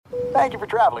Thank you for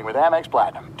traveling with Amex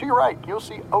Platinum. To your right, you'll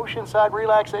see oceanside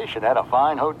relaxation at a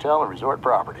fine hotel and resort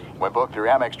property. When booked through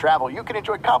Amex Travel, you can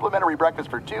enjoy complimentary breakfast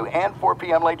for 2 and 4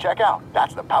 p.m. late checkout.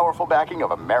 That's the powerful backing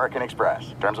of American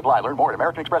Express. Terms apply. Learn more at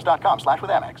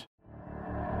americanexpress.com/withAmex.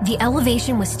 The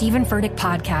Elevation with Stephen Furtick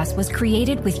podcast was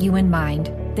created with you in mind.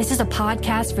 This is a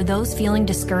podcast for those feeling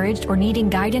discouraged or needing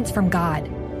guidance from God.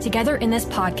 Together in this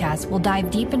podcast, we'll dive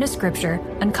deep into scripture,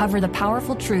 uncover the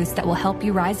powerful truths that will help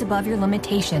you rise above your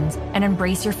limitations and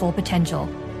embrace your full potential.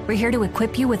 We're here to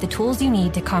equip you with the tools you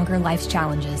need to conquer life's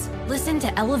challenges. Listen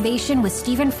to Elevation with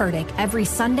Stephen Furtick every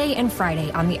Sunday and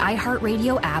Friday on the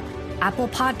iHeartRadio app, Apple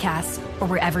Podcasts, or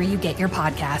wherever you get your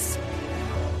podcasts.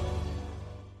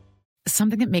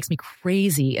 Something that makes me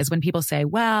crazy is when people say,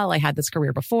 well, I had this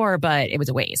career before, but it was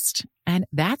a waste. And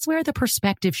that's where the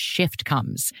perspective shift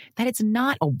comes, that it's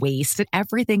not a waste, that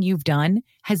everything you've done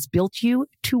has built you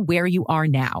to where you are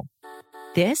now.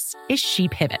 This is She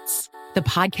Pivots, the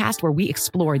podcast where we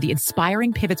explore the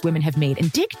inspiring pivots women have made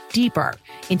and dig deeper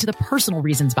into the personal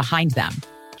reasons behind them.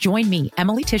 Join me,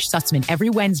 Emily Tish Sussman, every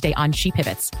Wednesday on She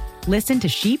Pivots. Listen to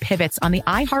She Pivots on the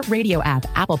iHeartRadio app,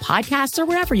 Apple Podcasts, or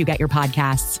wherever you get your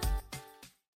podcasts.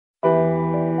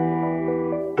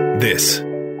 This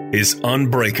is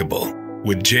Unbreakable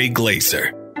with Jay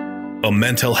Glazer, a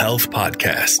mental health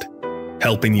podcast,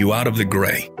 helping you out of the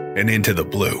gray and into the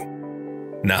blue.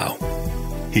 Now,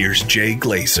 here's Jay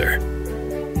Glazer.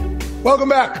 Welcome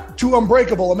back to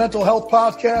Unbreakable, a mental health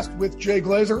podcast with Jay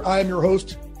Glazer. I am your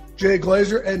host, Jay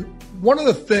Glazer. And one of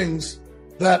the things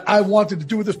that I wanted to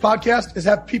do with this podcast is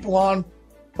have people on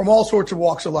from all sorts of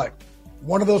walks of life.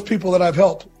 One of those people that I've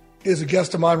helped is a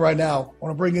guest of mine right now. I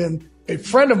want to bring in a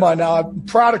friend of mine now. I'm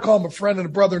proud to call him a friend and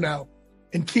a brother now,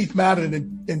 in Keith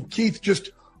Madden. And Keith just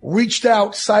reached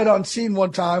out sight unseen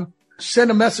one time, sent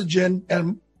a message in,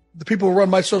 and the people who run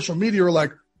my social media are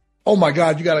like, oh my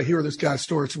God, you got to hear this guy's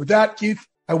story. So with that, Keith,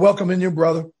 I welcome in you,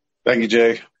 brother. Thank you,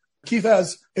 Jay. Keith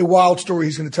has a wild story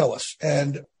he's going to tell us.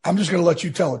 And I'm just going to let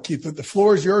you tell it, Keith. The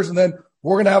floor is yours. And then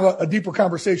we're going to have a deeper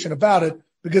conversation about it,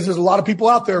 because there's a lot of people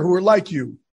out there who are like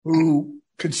you, who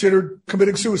considered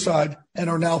committing suicide and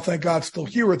are now, thank God, still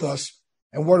here with us.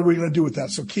 And what are we going to do with that?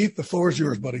 So, Keith, the floor is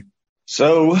yours, buddy.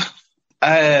 So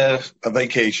I had a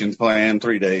vacation planned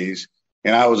 3 days,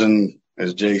 and I was in,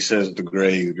 as Jay says, the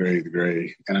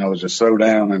gray. And I was just so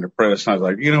down and depressed. And I was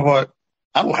like, you know what?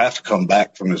 I don't have to come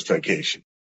back from this vacation.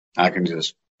 I can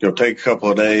just go take a couple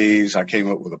of days. I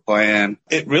came up with a plan.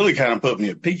 It really kind of put me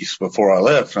at peace before I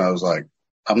left. And I was like,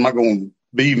 I'm not going to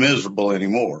be miserable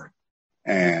anymore.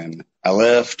 And I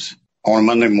left on a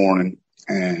Monday morning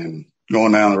and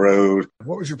going down the road.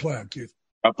 What was your plan, Keith?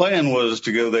 My plan was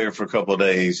to go there for a couple of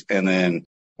days and then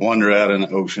wander out in the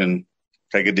ocean,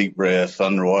 take a deep breath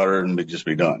underwater, and just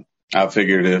be done. I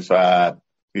figured if I,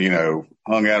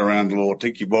 hung out around the little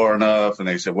tiki bar enough and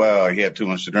they said, well, he had too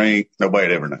much to drink,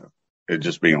 nobody'd ever know. It'd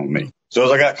just be on me. So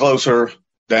as I got closer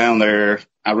down there,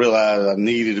 I realized I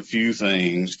needed a few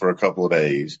things for a couple of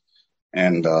days.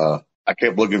 And I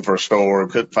kept looking for a store,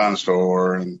 couldn't find a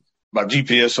store. And my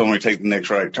GPS told me to take the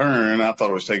next right turn. I thought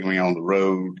it was taking me on the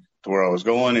road to where I was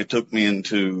going. It took me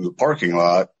into the parking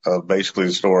lot of basically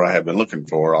the store I had been looking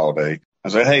for all day. I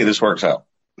said, hey, this works out.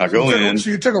 I go in.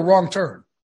 So you took a wrong turn.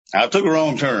 I took a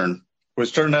wrong turn,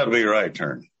 which turned out to be a right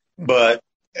turn. But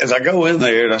as I go in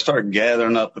there and I started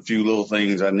gathering up a few little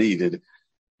things I needed,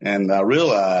 and I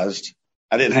realized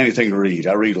I didn't have anything to read.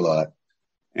 I read a lot.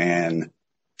 And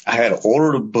I had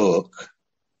ordered a book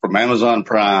from Amazon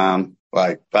Prime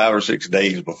like 5 or 6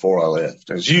 days before I left.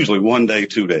 It's usually 1 day,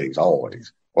 2 days,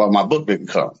 always. Well, my book didn't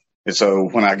come. And so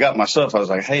when I got my stuff, I was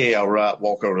like, hey, I'll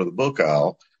walk over to the book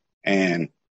aisle and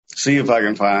see if I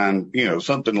can find,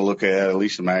 something to look at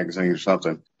least a magazine or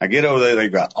something. I get over there,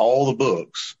 they've got all the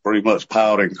books pretty much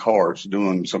piled in carts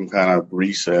doing some kind of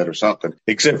reset or something,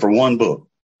 except for one book.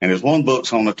 And there's one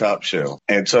book's on the top shelf.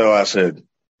 And so I said,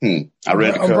 I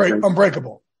read the cover.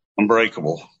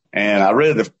 Unbreakable. And I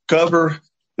read the cover,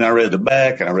 and I read the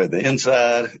back, and I read the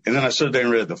inside, and then I stood there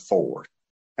and read the forward.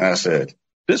 And I said,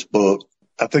 this book,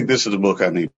 I think this is the book I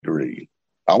need to read.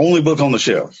 The only book on the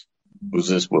shelf was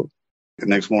this book. The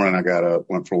next morning I got up,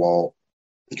 went for a walk,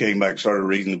 came back, started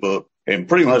reading the book, and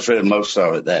pretty much read most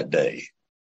of it that day.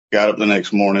 Got up the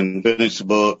next morning, finished the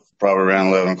book, probably around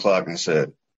 11 o'clock, and I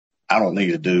said, I don't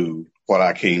need to do what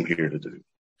I came here to do.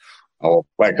 I walked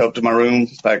back up to my room,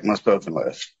 packed my stuff, and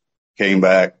left. Came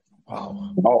back.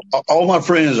 Wow. All my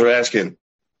friends are asking,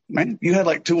 man, you had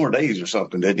like 2 more days or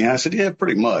something, didn't you? I said, yeah,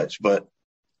 pretty much, but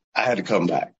I had to come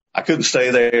back. I couldn't stay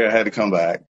there. I had to come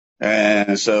back.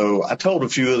 And so I told a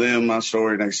few of them my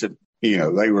story, and they said, they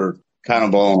were kind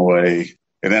of blown away.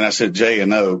 And then I sent Jay a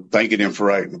note thanking him for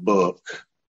writing the book.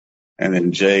 And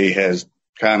then Jay has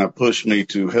kind of pushed me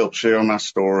to help share my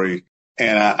story.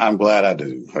 And I'm glad I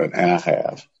do. And I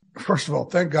have. First of all,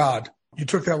 thank God you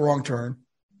took that wrong turn.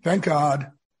 Thank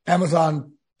God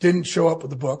Amazon didn't show up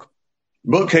with the book.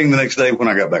 Book came the next day when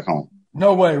I got back home.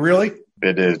 No way. Really?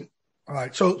 It did. All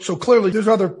right. So clearly there's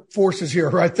other forces here,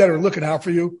 right, that are looking out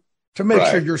for you to make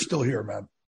sure you're still here, man.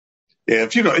 Yeah.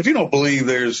 If you don't believe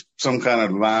there's some kind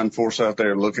of divine force out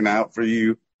there looking out for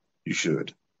you, you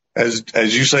should. As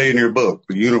you say in your book,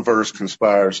 the universe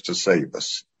conspires to save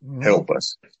us, help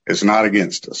us. It's not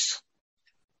against us.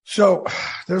 So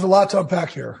there's a lot to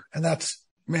unpack here. And that's,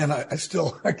 man, I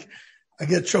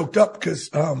get choked up because,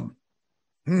 to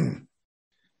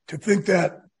think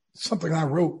that something I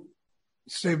wrote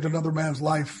saved another man's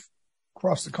life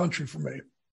across the country for me.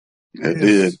 It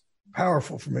did.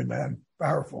 Powerful for me, man.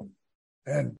 Powerful.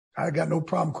 And I got no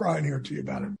problem crying here to you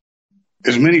about it.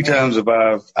 As many times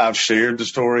as I've shared the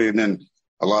story, and then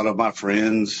a lot of my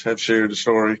friends have shared the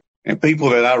story, and people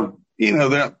that they're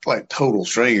not like total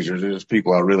strangers. They're just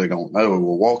people I really don't know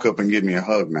will walk up and give me a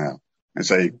hug now and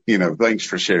say, thanks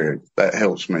for sharing. That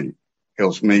helps me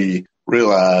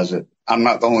realize that I'm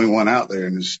not the only one out there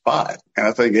in this spot. And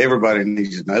I think everybody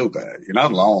needs to know that you're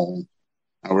not alone.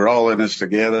 We're all in this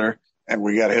together, and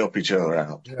we got to help each other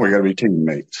out. Yeah. We got to be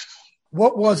teammates.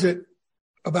 What was it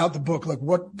about the book? Like,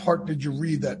 what part did you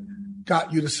read that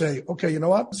got you to say, okay, you know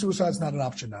what? Suicide's not an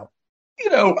option now. I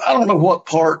don't know what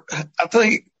part. I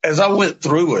think as I went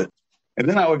through it, and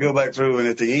then I would go back through, and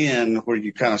at the end where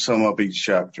you kind of sum up each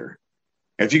chapter.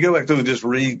 If you go back through and just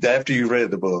read after you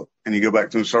read the book and you go back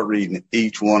through and start reading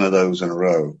each one of those in a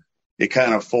row, it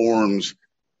kind of forms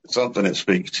something that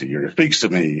speaks to you. It speaks to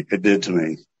me. It did to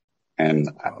me. And,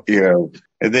 and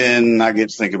then I get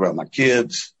to think about my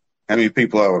kids, how many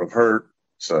people I would have hurt.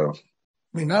 So,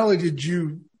 not only did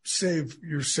you save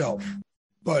yourself,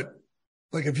 but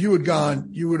like if you had gone,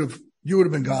 you would have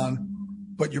been gone,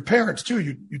 but your parents too,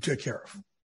 you took care of.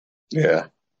 Yeah.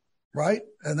 Right.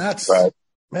 And that's, right.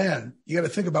 Man, you got to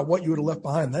think about what you would have left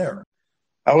behind there.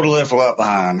 I would have left a lot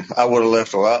behind. I would have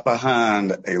left a lot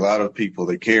behind, a lot of people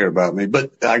that care about me.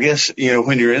 But I guess,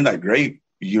 when you're in that grave,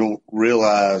 you don't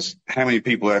realize how many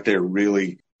people out there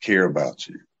really care about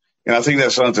you. And I think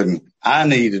that's something I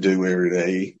need to do every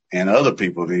day, and other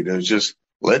people need to, is just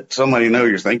let somebody know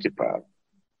you're thinking about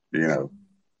it.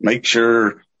 Make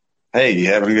sure, hey, you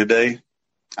having a good day?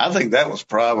 I think that was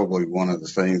probably one of the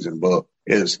things in the book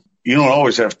is you don't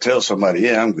always have to tell somebody,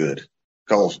 yeah, I'm good,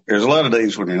 because there's a lot of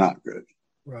days when you're not good.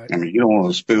 Right. You don't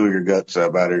want to spill your guts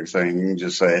about everything. You can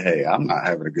just say, hey, I'm not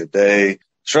having a good day,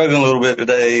 struggling a little bit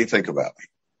today. Think about me.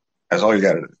 That's all you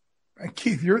got to do. And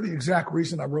Keith, you're the exact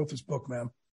reason I wrote this book,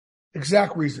 man.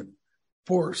 Exact reason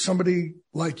for somebody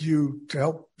like you to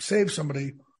help save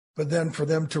somebody, but then for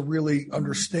them to really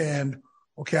understand,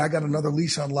 okay, I got another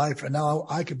lease on life and now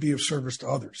I could be of service to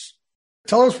others.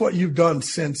 Tell us what you've done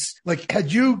since,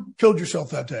 had you killed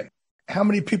yourself that day, how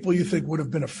many people you think would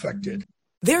have been affected?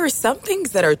 There are some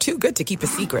things that are too good to keep a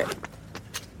secret.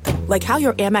 Like how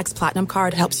your Amex Platinum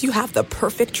card helps you have the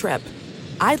perfect trip.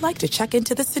 I'd like to check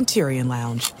into the Centurion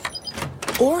Lounge.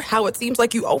 Or how it seems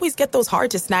like you always get those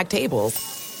hard-to-snag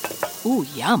tables. Ooh,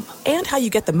 yum. And how you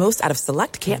get the most out of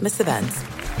select can't-miss events.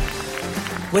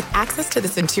 With access to the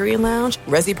Centurion Lounge,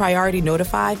 Resi Priority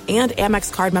Notified, and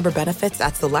Amex card member benefits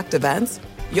at select events,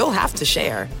 you'll have to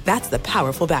share. That's the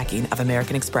powerful backing of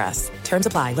American Express. Terms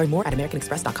apply. Learn more at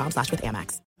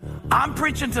americanexpress.com/withAmex. I'm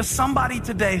preaching to somebody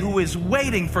today who is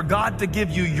waiting for God to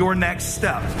give you your next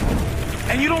step.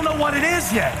 And you don't know what it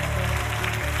is yet.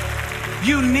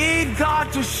 You need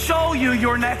God to show you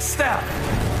your next step.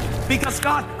 Because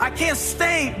God, I can't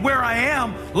stay where I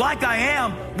am, like I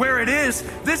am, where it is.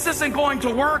 This isn't going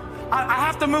to work. I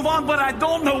have to move on, but I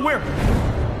don't know where.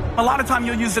 A lot of time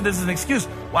you'll use it as an excuse.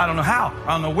 Well, I don't know how.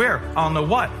 I don't know where. I don't know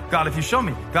what. God, if you show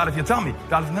me. God, if you tell me.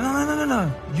 God, if...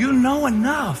 No. You know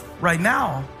enough right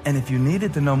now. And if you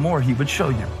needed to know more, he would show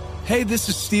you. Hey, this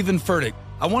is Stephen Furtick.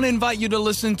 I want to invite you to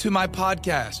listen to my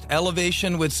podcast,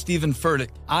 Elevation with Stephen Furtick.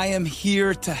 I am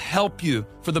here to help you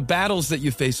for the battles that you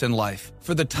face in life,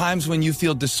 for the times when you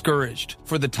feel discouraged,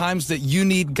 for the times that you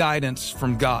need guidance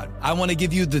from God. I want to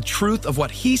give you the truth of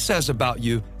what he says about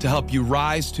you to help you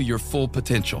rise to your full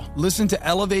potential. Listen to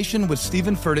Elevation with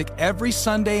Stephen Furtick every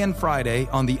Sunday and Friday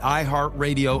on the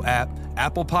iHeartRadio app,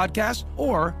 Apple Podcasts,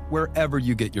 or wherever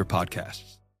you get your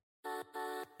podcasts.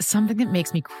 Something that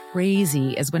makes me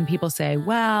crazy is when people say,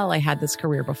 well, I had this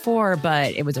career before,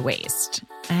 but it was a waste.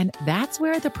 And that's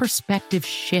where the perspective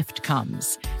shift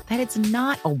comes, that it's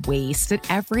not a waste, that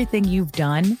everything you've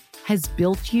done has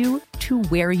built you to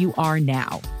where you are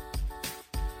now.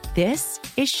 This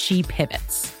is She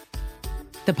Pivots,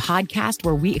 the podcast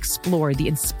where we explore the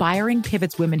inspiring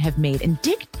pivots women have made and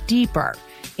dig deeper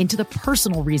into the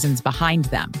personal reasons behind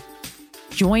them.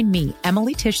 Join me,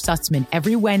 Emily Tish Sussman,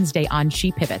 every Wednesday on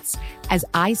She Pivots as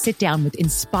I sit down with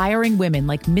inspiring women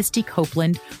like Misty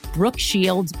Copeland, Brooke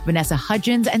Shields, Vanessa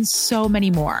Hudgens, and so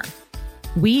many more.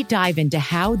 We dive into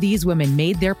how these women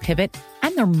made their pivot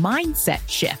and their mindset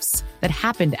shifts that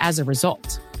happened as a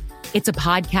result. It's a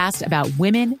podcast about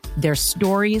women, their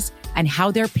stories, and how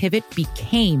their pivot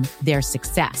became their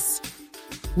success.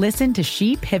 Listen to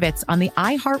She Pivots on the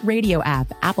iHeartRadio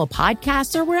app, Apple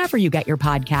Podcasts, or wherever you get your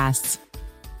podcasts.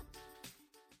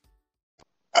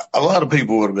 A lot of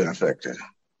people would have been affected.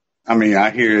 I mean,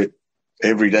 I hear it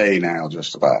every day now,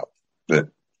 just about that.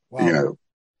 Wow. You know,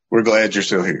 we're glad you're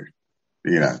still here.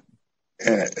 You know,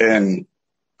 and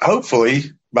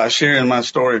hopefully by sharing my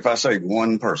story, if I save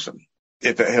one person,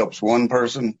 if it helps one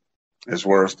person, it's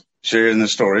worth sharing the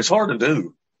story. It's hard to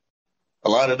do. A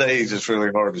lot of days it's really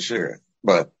hard to share it,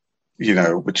 but you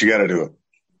know, but you got to do it.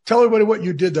 Tell everybody what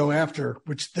you did though after,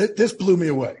 which this blew me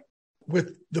away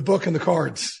with the book and the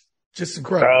cards. Just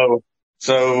incredible.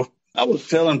 So I was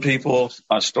telling people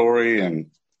my story,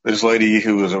 and this lady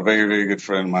who was a very, very good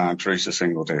friend of mine, Teresa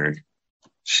Singletary,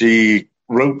 she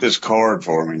wrote this card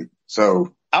for me.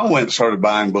 So I went and started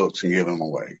buying books and giving them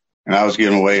away. And I was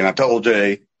giving away, and I told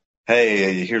Jay,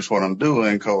 hey, here's what I'm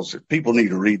doing, because people need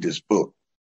to read this book.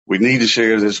 We need to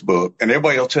share this book. And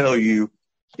everybody will tell you,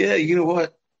 yeah, you know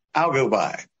what? I'll go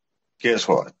buy it. Guess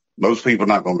what? Most people are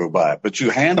not going to go buy it. But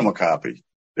you hand them a copy,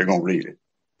 they're going to read it.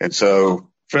 And so a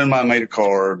friend of mine made a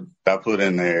card I put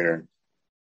in there.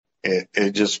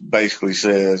 It just basically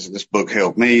says, this book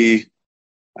helped me,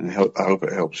 and I hope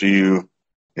it helps you.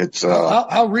 It's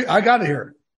I'll read. I got it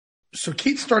here. So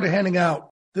Keith started handing out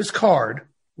this card,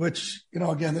 which, you know,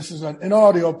 again, this is an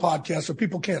audio podcast, so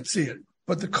people can't see it.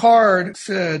 But the card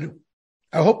said,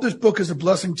 I hope this book is a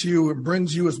blessing to you and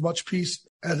brings you as much peace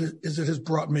as it has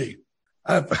brought me.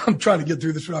 I'm trying to get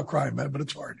through this without crying, man, but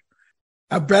it's hard.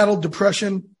 I've battled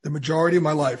depression the majority of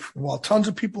my life. And while tons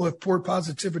of people have poured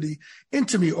positivity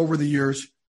into me over the years,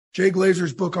 Jay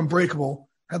Glazer's book, Unbreakable,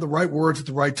 had the right words at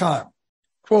the right time.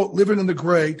 Quote, living in the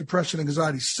gray, depression and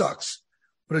anxiety sucks,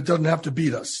 but it doesn't have to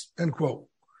beat us, end quote.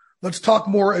 Let's talk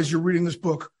more as you're reading this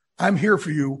book. I'm here for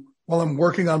you while I'm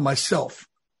working on myself.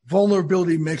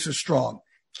 Vulnerability makes us strong.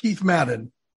 Keith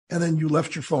Madden. And then you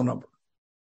left your phone number.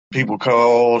 People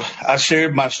called. I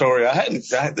shared my story.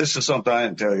 This is something I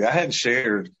didn't tell you. I hadn't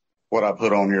shared what I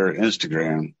put on your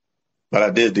Instagram, but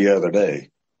I did the other day,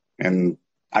 and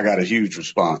I got a huge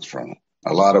response from it.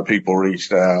 A lot of people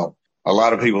reached out. A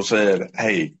lot of people said,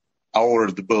 hey, I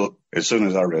ordered the book as soon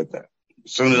as I read that.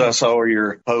 As soon as I saw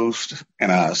your post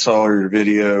and I saw your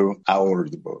video, I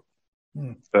ordered the book.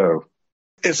 So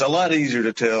it's a lot easier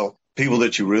to tell people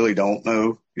that you really don't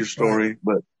know your story,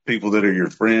 but people that are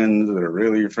your friends, that are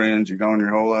really your friends, you've known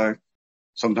your whole life,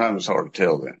 sometimes it's hard to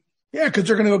tell them. Yeah, because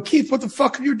they're going to go, Keith, what the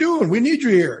fuck are you doing? We need you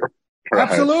here. Right.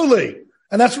 Absolutely.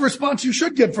 And that's the response you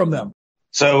should get from them.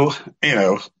 So, you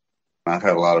know, I've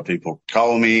had a lot of people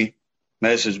call me,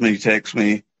 message me, text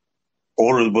me,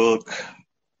 order the book.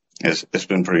 It's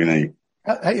been pretty neat.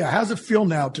 Hey, how's it feel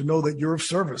now to know that you're of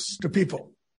service to people?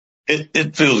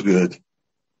 It feels good.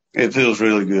 It feels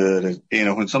really good. You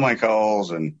know, when somebody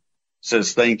calls and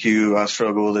says, thank you, I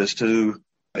struggle with this too,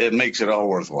 it makes it all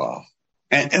worthwhile.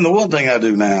 And the one thing I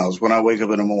do now is when I wake up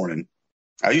in the morning,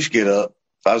 I used to get up.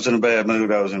 If I was in a bad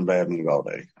mood, I was in a bad mood all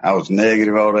day. I was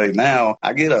negative all day. Now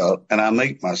I get up and I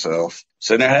make myself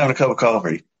sitting there having a cup of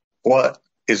coffee. What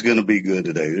is going to be good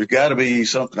today? There's got to be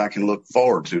something I can look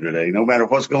forward to today. No matter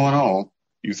what's going on,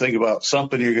 you think about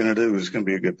something you're going to do is going to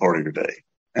be a good part of your day.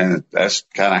 And that's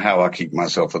kind of how I keep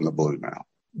myself in the blue now.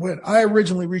 When I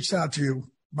originally reached out to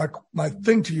you, my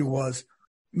thing to you was,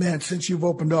 man, since you've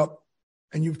opened up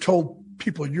and you've told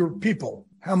people, your people,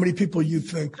 how many people you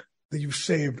think that you've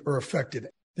saved or affected? I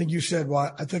think you said,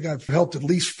 well, I think I've helped at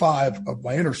least 5 of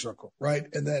my inner circle, right?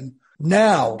 And then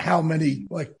now how many,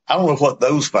 like, I don't know what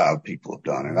those 5 people have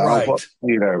done. And I don't know what,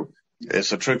 you know,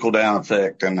 it's a trickle down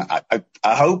effect. And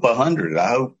I hope 100, I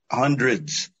hope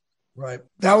hundreds. Right.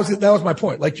 That was my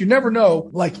point. Like, you never know,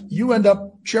 like, you end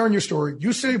up sharing your story.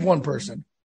 You save one person.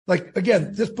 Like,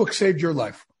 again, this book saved your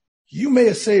life. You may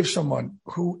have saved someone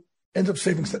who ends up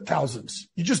saving thousands.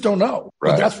 You just don't know.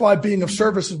 Right. And that's why being of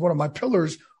service is one of my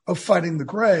pillars of fighting the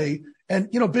gray. And,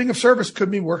 you know, being of service could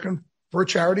mean working for a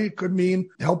charity. It could mean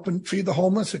helping feed the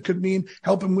homeless. It could mean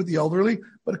helping with the elderly,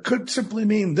 but it could simply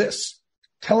mean this,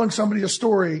 telling somebody a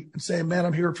story and saying, man,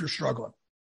 I'm here if you're struggling.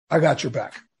 I got your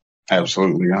back.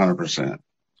 Absolutely. 100%.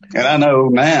 And I know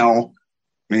now,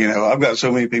 I've got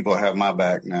so many people that have my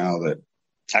back now that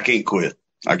I can't quit.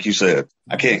 Like you said,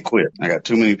 I can't quit. I got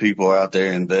too many people out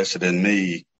there invested in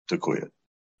me to quit.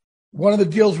 One of the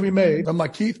deals we made, I'm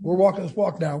like, Keith, we're walking this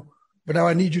walk now, but now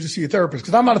I need you to see a therapist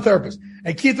because I'm not a therapist.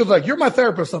 And Keith was like, you're my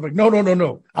therapist. I'm like,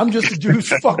 no. I'm just a dude who's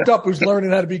fucked up, who's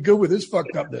learning how to be good with his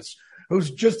fucked upness, who's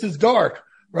just as dark,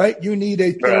 right? You need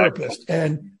a therapist,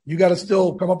 and you got to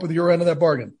still come up with your end of that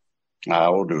bargain. I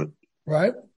will do it.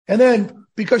 Right? And then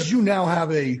because you now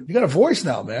have you got a voice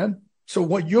now, man. So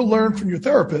what you'll learn from your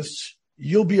therapists,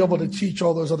 you'll be able to teach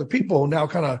all those other people who now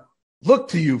kind of look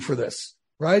to you for this,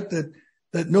 right?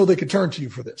 That know they could turn to you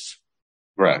for this.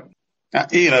 Right.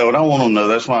 And I want them to know,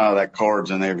 that's why that card's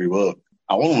in every book.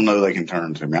 I want them to know they can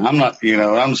turn to me. I'm not,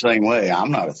 I'm the same way.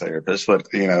 I'm not a therapist, but,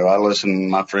 I listen,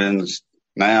 my friends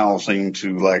now seem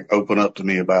to like open up to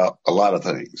me about a lot of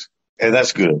things. And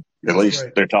that's good. At least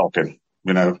they're talking,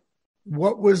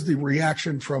 What was the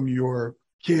reaction from your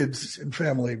kids and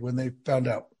family when they found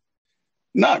out?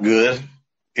 Not good.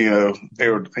 They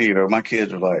were, my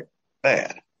kids were like,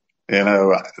 Dad, they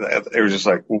were just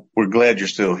like, we're glad you're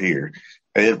still here.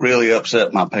 It really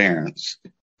upset my parents.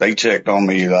 They checked on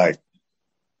me like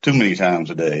too many times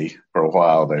a day for a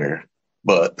while there,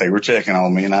 but they were checking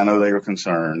on me, and I know they were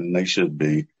concerned, and they should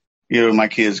be. My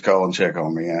kids call and check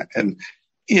on me. And,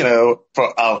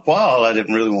 for a while, I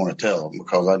didn't really want to tell them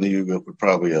because I knew it would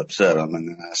probably upset them. And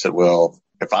then I said, well,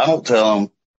 if I don't tell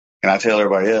them and I tell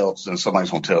everybody else, then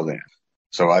somebody's going to tell them.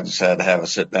 So I just had to have a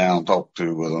sit down, talk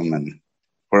to with them, and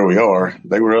where we are,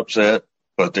 they were upset,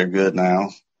 but they're good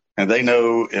now. And they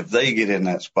know if they get in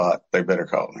that spot, they better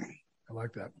call me. I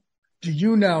like that. Do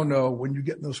you now know when you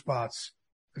get in those spots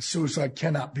that suicide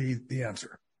cannot be the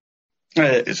answer?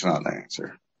 It's not the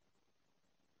answer.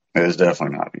 It is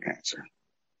definitely not the answer.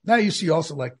 Now you see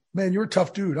also like, man, you're a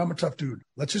tough dude. I'm a tough dude.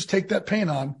 Let's just take that pain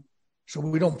on so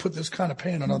we don't put this kind of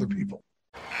pain on other people.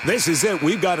 This is it.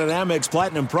 We've got an Amex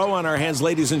Platinum Pro on our hands,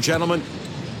 ladies and gentlemen.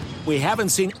 We haven't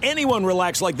seen anyone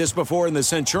relax like this before in the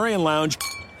Centurion Lounge.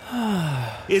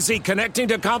 Is he connecting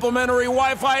to complimentary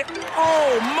Wi-Fi?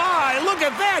 Oh, my. Look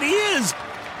at that. He is.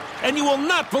 And you will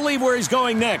not believe where he's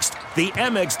going next. The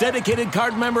Amex dedicated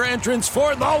card member entrance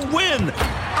for the win.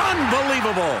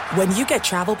 Unbelievable. When you get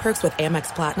travel perks with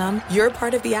Amex Platinum, you're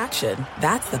part of the action.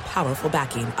 That's the powerful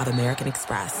backing of American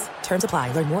Express. Terms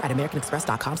apply. Learn more at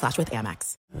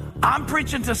americanexpress.com/withAmex. I'm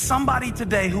preaching to somebody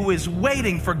today who is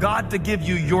waiting for God to give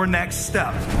you your next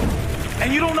step.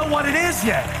 And you don't know what it is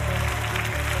yet.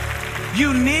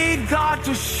 You need God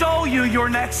to show you your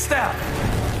next step.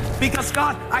 Because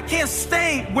God, I can't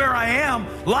stay where I am,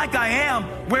 like I am,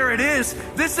 where it is.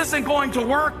 This isn't going to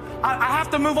work. I have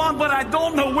to move on, but I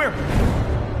don't know where.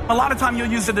 A lot of time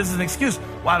you'll use it as an excuse.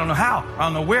 Well, I don't know how. I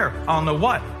don't know where. I don't know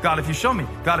what. God, if you show me.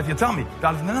 God, if you tell me.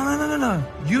 God, if... No.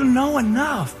 You know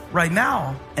enough right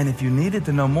now. And if you needed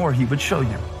to know more, he would show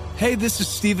you. Hey, this is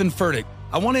Stephen Furtick.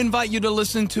 I want to invite you to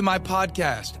listen to my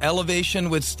podcast, Elevation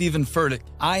with Stephen Furtick.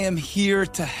 I am here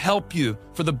to help you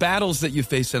for the battles that you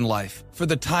face in life, for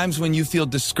the times when you feel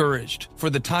discouraged, for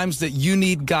the times that you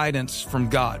need guidance from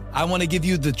God. I want to give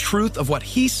you the truth of what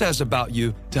he says about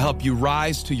you to help you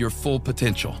rise to your full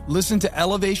potential. Listen to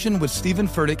Elevation with Stephen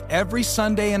Furtick every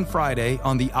Sunday and Friday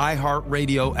on the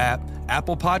iHeartRadio app,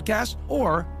 Apple Podcasts,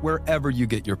 or wherever you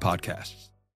get your podcasts.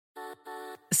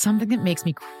 Something that makes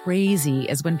me crazy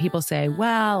is when people say,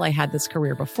 well, I had this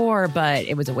career before, but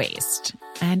it was a waste.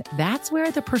 And that's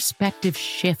where the perspective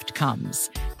shift comes,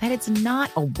 that it's not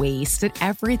a waste, that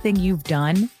everything you've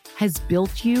done has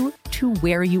built you to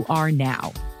where you are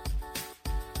now.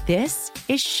 This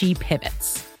is She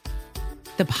Pivots,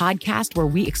 the podcast where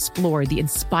we explore the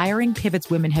inspiring pivots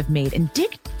women have made and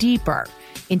dig deeper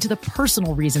into the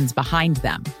personal reasons behind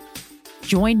them.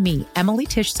 Join me, Emily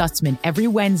Tish Sussman, every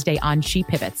Wednesday on She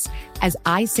Pivots as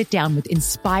I sit down with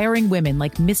inspiring women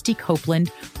like Misty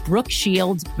Copeland, Brooke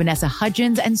Shields, Vanessa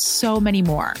Hudgens, and so many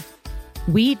more.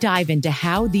 We dive into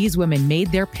how these women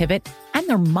made their pivot and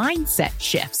their mindset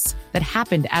shifts that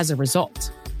happened as a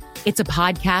result. It's a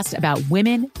podcast about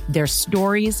women, their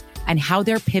stories, and how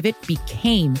their pivot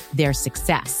became their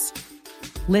success.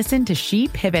 Listen to She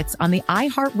Pivots on the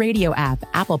iHeartRadio app,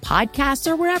 Apple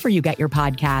Podcasts, or wherever you get your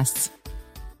podcasts.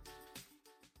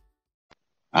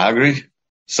 I agree.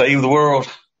 Save the world,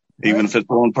 even if it's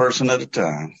one person at a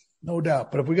time. No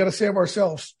doubt. But if we got to save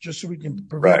ourselves just so we can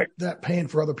prevent that pain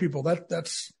for other people,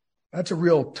 that's a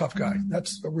real tough guy.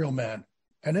 That's a real man.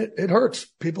 And it hurts.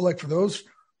 People, like, for those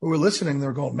who are listening,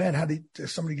 they're going, man, how did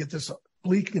somebody get this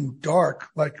bleak and dark?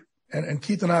 Like, and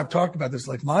Keith and I have talked about this.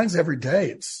 Like, mine's every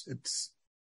day.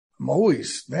 I'm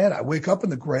always, man, I wake up in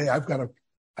the gray.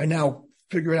 I now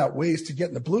figure out ways to get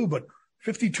in the blue, but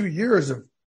 52 years of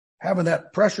having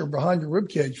that pressure behind your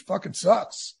ribcage fucking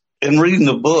sucks. In reading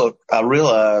the book, I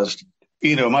realized,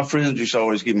 my friends used to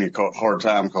always give me a hard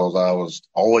time because I was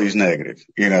always negative.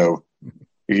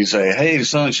 You say, hey, the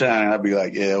sun's shining. I'd be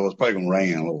like, yeah, well, it's probably going to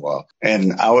rain in a little while.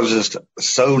 And I was just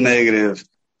so negative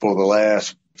for the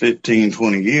last 15,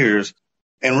 20 years.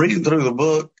 And reading through the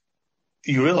book,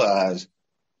 you realize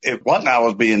it wasn't I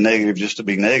was being negative just to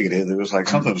be negative. It was like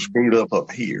something was screwed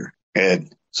up here.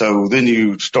 And so then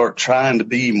you start trying to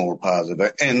be more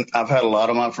positive. And I've had a lot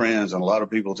of my friends and a lot of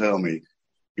people tell me,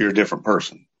 you're a different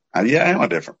person. Yeah, I am a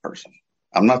different person.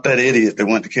 I'm not that idiot that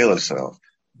went to kill himself.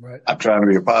 Right. I'm trying to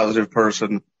be a positive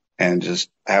person and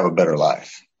just have a better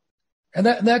life. And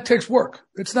that takes work.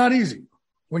 It's not easy.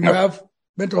 When you have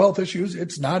mental health issues,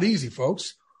 it's not easy,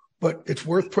 folks, but it's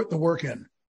worth putting the work in.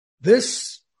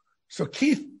 So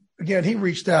Keith, again, he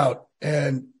reached out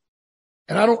and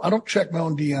I don't check my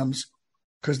own DMs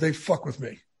because they fuck with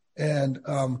me. And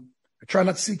I try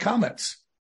not to see comments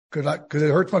because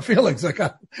it hurts my feelings. Like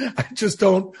I just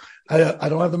don't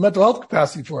have the mental health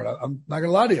capacity for it. I'm not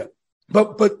gonna lie to you.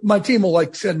 But my team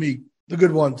will send me the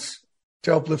good ones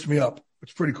to help lift me up.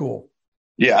 It's pretty cool.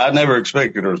 Yeah, I never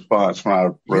expected a response when I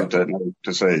wrote that note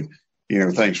to say,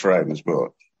 thanks for writing this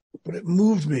book. But it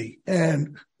moved me.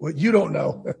 And what you don't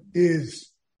know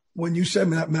is when you sent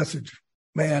me that message,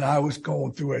 man, I was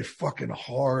going through a fucking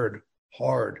hard,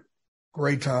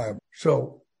 great time.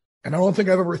 So, and I don't think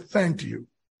I've ever thanked you,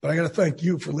 but I got to thank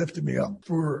you for lifting me up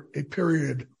for a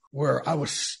period where I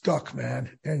was stuck,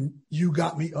 man, and you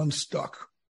got me unstuck.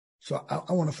 So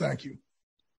I want to thank you.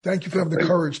 Thank you for having the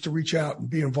courage to reach out and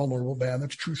being vulnerable, man.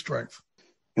 That's true strength.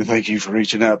 And thank you for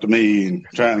reaching out to me and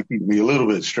trying to keep me a little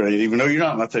bit straight, even though you're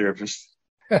not my therapist.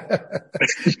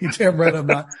 You're damn right I'm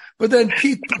not. But then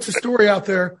Keith puts a story out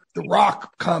there. The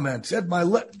Rock comments, Ed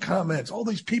Milet comments. All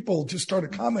these people just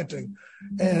started commenting.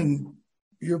 And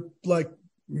you're like,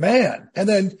 man. And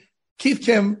then Keith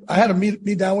Kim, I had him meet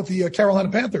me down with the Carolina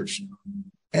Panthers.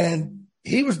 And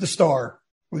he was the star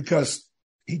because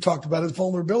he talked about his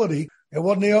vulnerability. It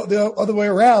wasn't the other way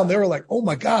around. They were like, oh,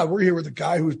 my God, we're here with a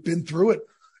guy who's been through it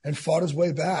and fought his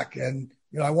way back. And,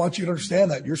 I want you to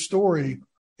understand that your story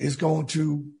is going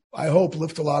to, I hope,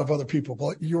 lift a lot of other people.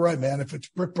 But you're right, man. If it's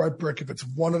brick by brick, if it's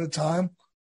one at a time,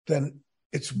 then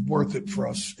it's worth it for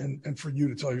us and for you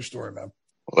to tell your story, man.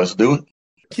 Let's do it.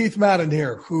 Keith Madden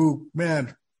here, who,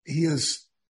 man, he is,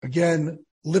 again,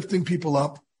 lifting people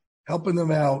up, helping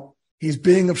them out. He's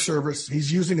being of service.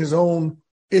 He's using his own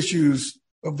issues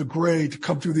of the gray to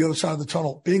come through the other side of the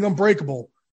tunnel. Being unbreakable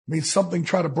means something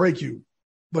tried to break you,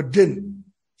 but didn't.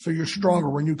 So you're stronger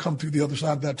when you come through the other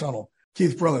side of that tunnel.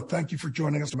 Keith, brother, thank you for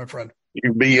joining us, my friend.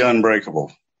 You be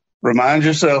unbreakable. Remind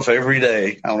yourself every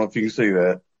day. I don't know if you can see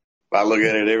that. I look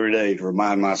at it every day to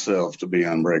remind myself to be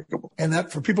unbreakable. And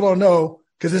that, for people who don't know,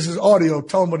 because this is audio,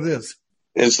 tell them what it is.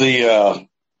 It's the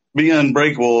Be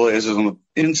Unbreakable is on the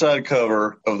inside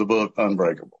cover of the book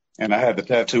Unbreakable. And I had the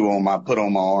tattoo put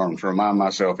on my arm to remind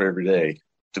myself every day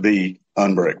to be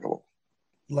unbreakable.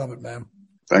 Love it, man.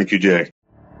 Thank you, Jay.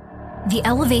 The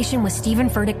Elevation with Stephen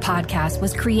Furtick podcast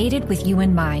was created with you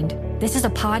in mind. This is a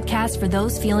podcast for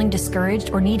those feeling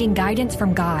discouraged or needing guidance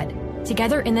from God.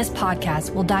 Together in this podcast,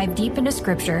 we'll dive deep into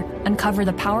scripture, uncover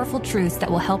the powerful truths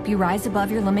that will help you rise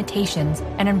above your limitations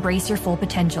and embrace your full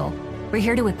potential. We're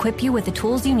here to equip you with the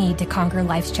tools you need to conquer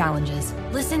life's challenges.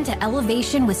 Listen to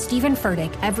Elevation with Stephen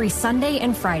Furtick every Sunday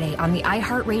and Friday on the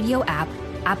iHeartRadio app,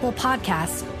 Apple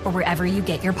Podcasts, or wherever you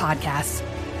get your podcasts.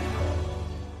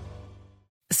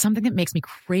 Something that makes me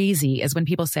crazy is when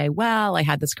people say, well, I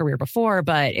had this career before,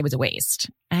 but it was a waste.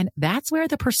 And that's where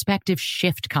the perspective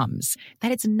shift comes,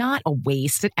 that it's not a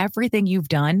waste, that everything you've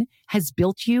done has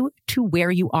built you to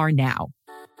where you are now.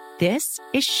 This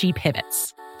is She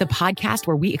Pivots, the podcast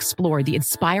where we explore the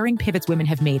inspiring pivots women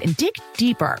have made and dig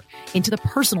deeper into the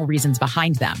personal reasons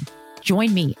behind them.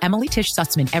 Join me, Emily Tish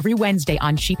Sussman, every Wednesday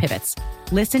on She Pivots.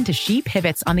 Listen to She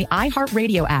Pivots on the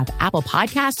iHeartRadio app, Apple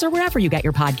Podcasts, or wherever you get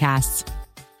your podcasts.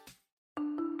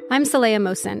 I'm Saleha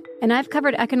Mohsin, and I've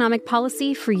covered economic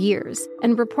policy for years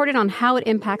and reported on how it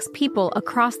impacts people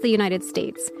across the United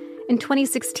States. In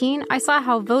 2016, I saw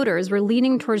how voters were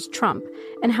leaning towards Trump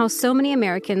and how so many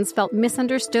Americans felt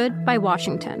misunderstood by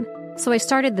Washington. So I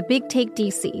started The Big Take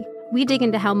DC. We dig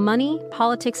into how money,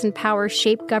 politics, and power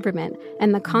shape government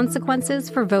and the consequences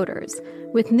for voters.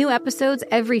 With new episodes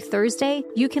every Thursday,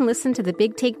 you can listen to The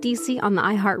Big Take DC on the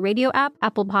iHeartRadio app,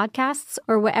 Apple Podcasts,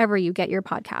 or wherever you get your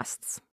podcasts.